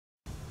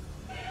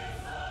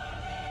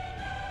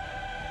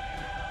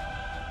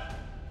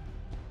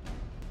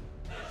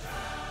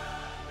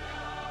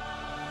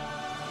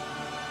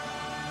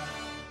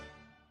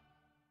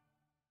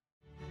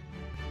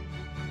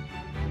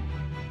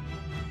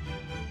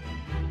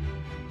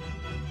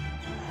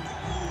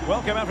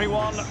Welcome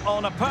everyone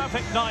on a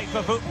perfect night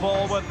for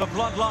football with the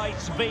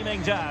floodlights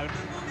beaming down.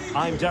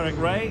 I'm Derek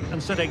Ray,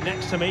 and sitting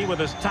next to me with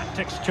his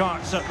tactics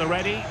charts at the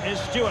ready is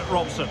Stuart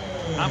Robson.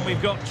 And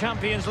we've got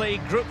Champions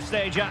League group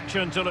stage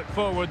action to look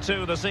forward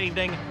to this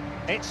evening.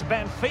 It's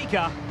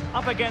Benfica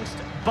up against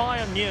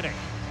Bayern Munich.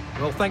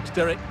 Well, thanks,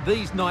 Derek.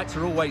 These nights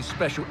are always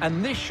special,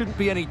 and this shouldn't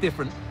be any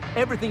different.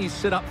 Everything is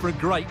set up for a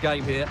great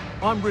game here.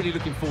 I'm really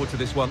looking forward to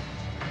this one.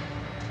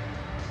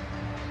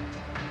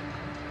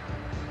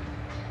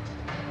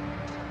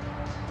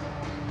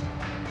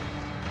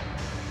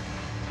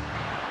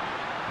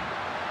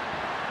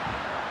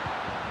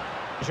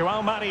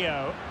 João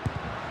Mario,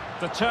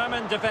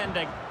 determined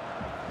defending.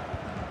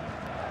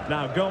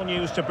 Now, goal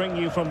news to bring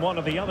you from one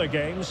of the other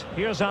games.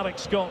 Here's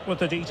Alex Scott with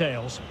the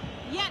details.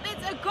 Yep,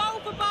 it's a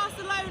goal for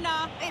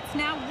Barcelona. It's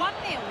now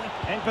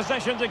 1-0. In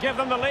position to give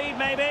them the lead,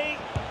 maybe.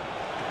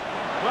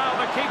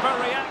 Well, the keeper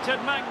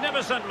reacted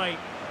magnificently.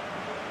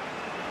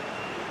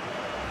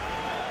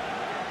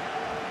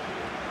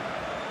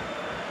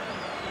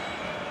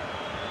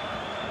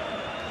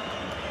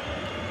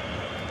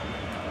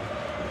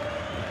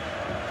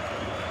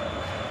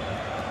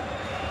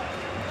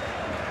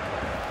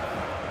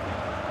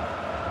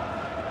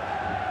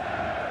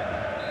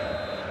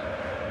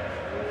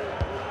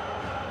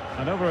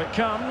 And over it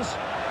comes.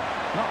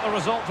 Not the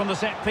result from the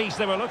set piece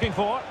they were looking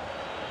for.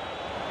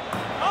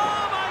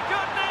 Oh my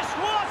goodness,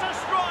 what a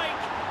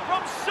strike!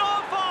 From so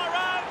far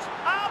out,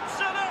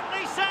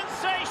 absolutely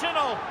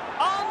sensational,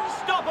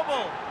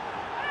 unstoppable.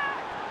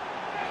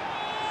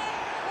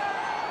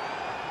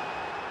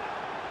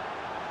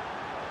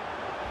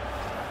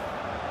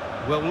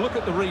 Well, look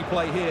at the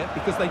replay here,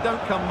 because they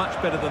don't come much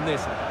better than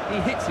this. He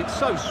hits it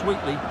so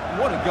sweetly.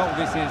 What a goal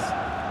this is.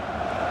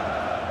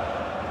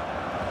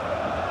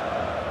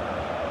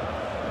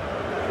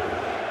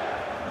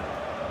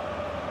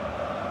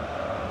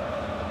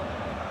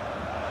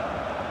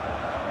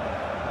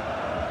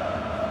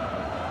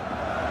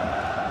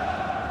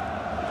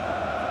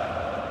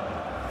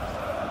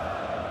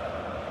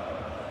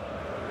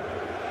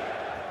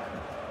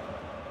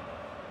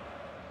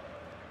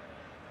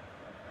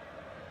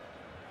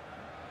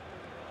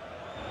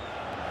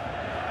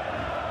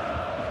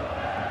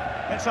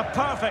 It's a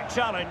perfect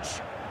challenge.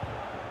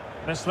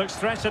 This looks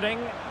threatening.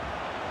 There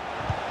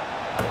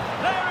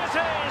it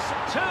is!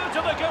 2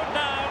 to the good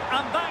now,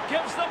 and that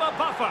gives them a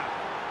buffer.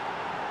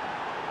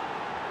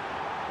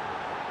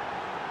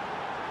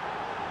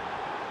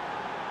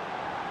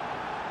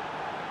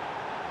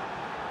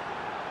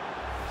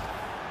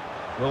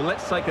 Well,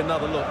 let's take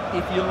another look.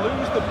 If you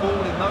lose the ball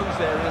in those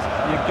areas,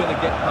 you're going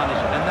to get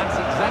punished, and that's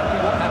exactly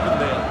what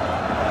happened there.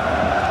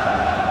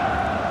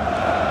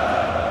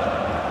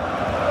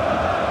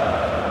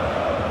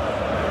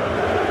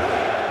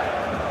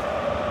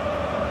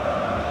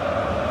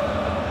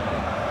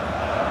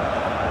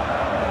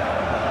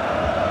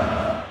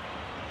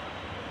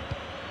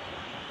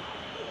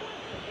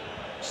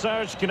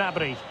 Serge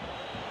Gnabry.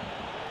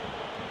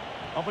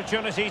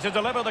 Opportunity to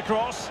deliver the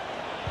cross.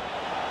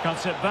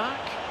 Cuts it back.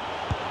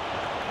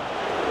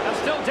 There's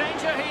still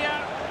danger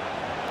here.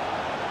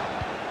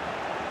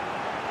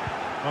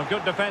 Well,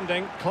 good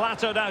defending.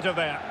 Clattered out of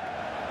there.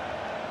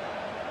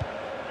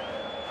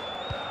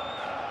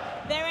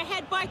 They're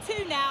ahead by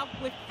 2 now,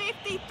 with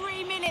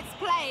 53 minutes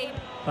played.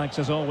 Thanks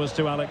as always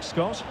to Alex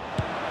Scott.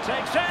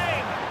 Takes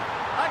aim.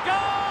 A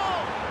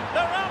goal!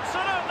 They're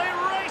absolutely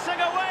racing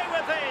away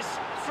with this.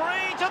 3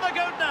 to the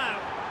good now.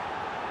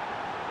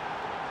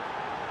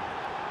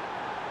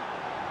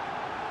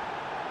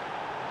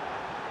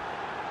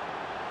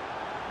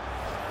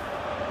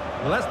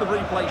 Well, as the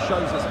replay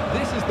shows us,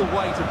 this is the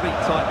way to beat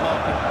tight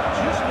marking.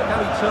 Just look how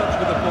he turns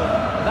with the ball.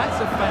 That's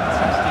a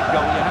fantastic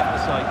goal, you have to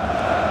say.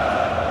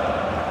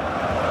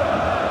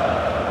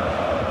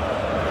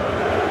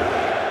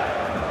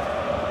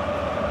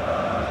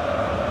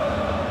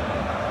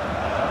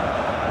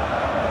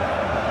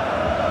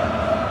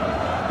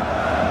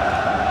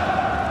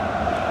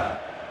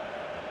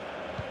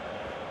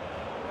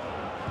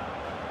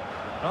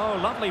 Oh,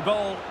 lovely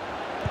ball.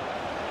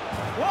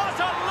 What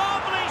a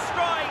lovely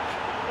strike!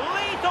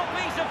 Lethal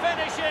piece of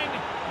finishing,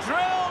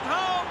 drilled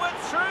home with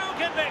true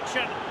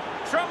conviction.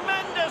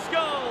 Tremendous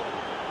goal.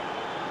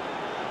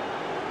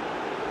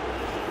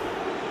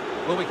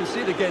 Well, we can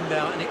see it again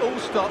now, and it all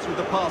starts with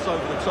the pass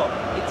over the top.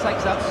 It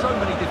takes out so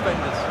many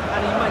defenders, and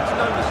he makes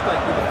no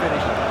mistake with the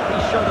finish. He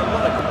showed a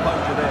lot of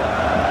composure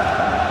there.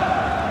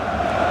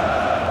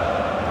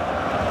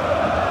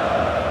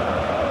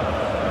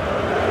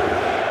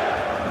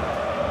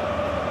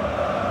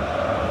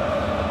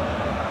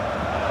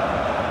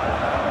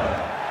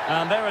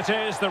 And there it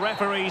is, the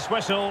referee's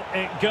whistle.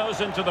 It goes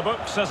into the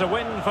books as a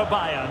win for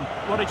Bayern.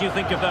 What did you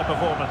think of their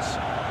performance?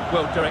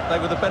 Well, Derek, they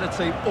were the better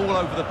team all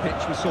over the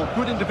pitch. We saw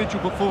good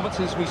individual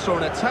performances. We saw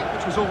an attack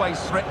which was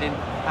always threatening,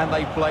 and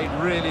they played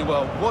really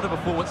well. What a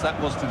performance that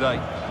was today.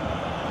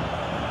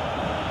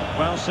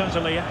 Well,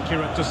 certainly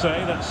accurate to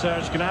say that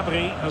Serge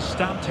Gnabry has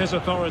stamped his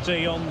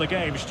authority on the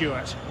game,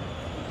 Stuart.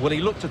 Well, he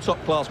looked a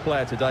top-class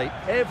player today.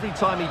 Every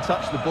time he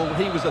touched the ball,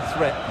 he was a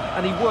threat,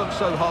 and he worked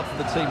so hard for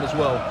the team as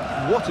well.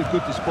 What a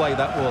good display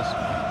that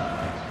was.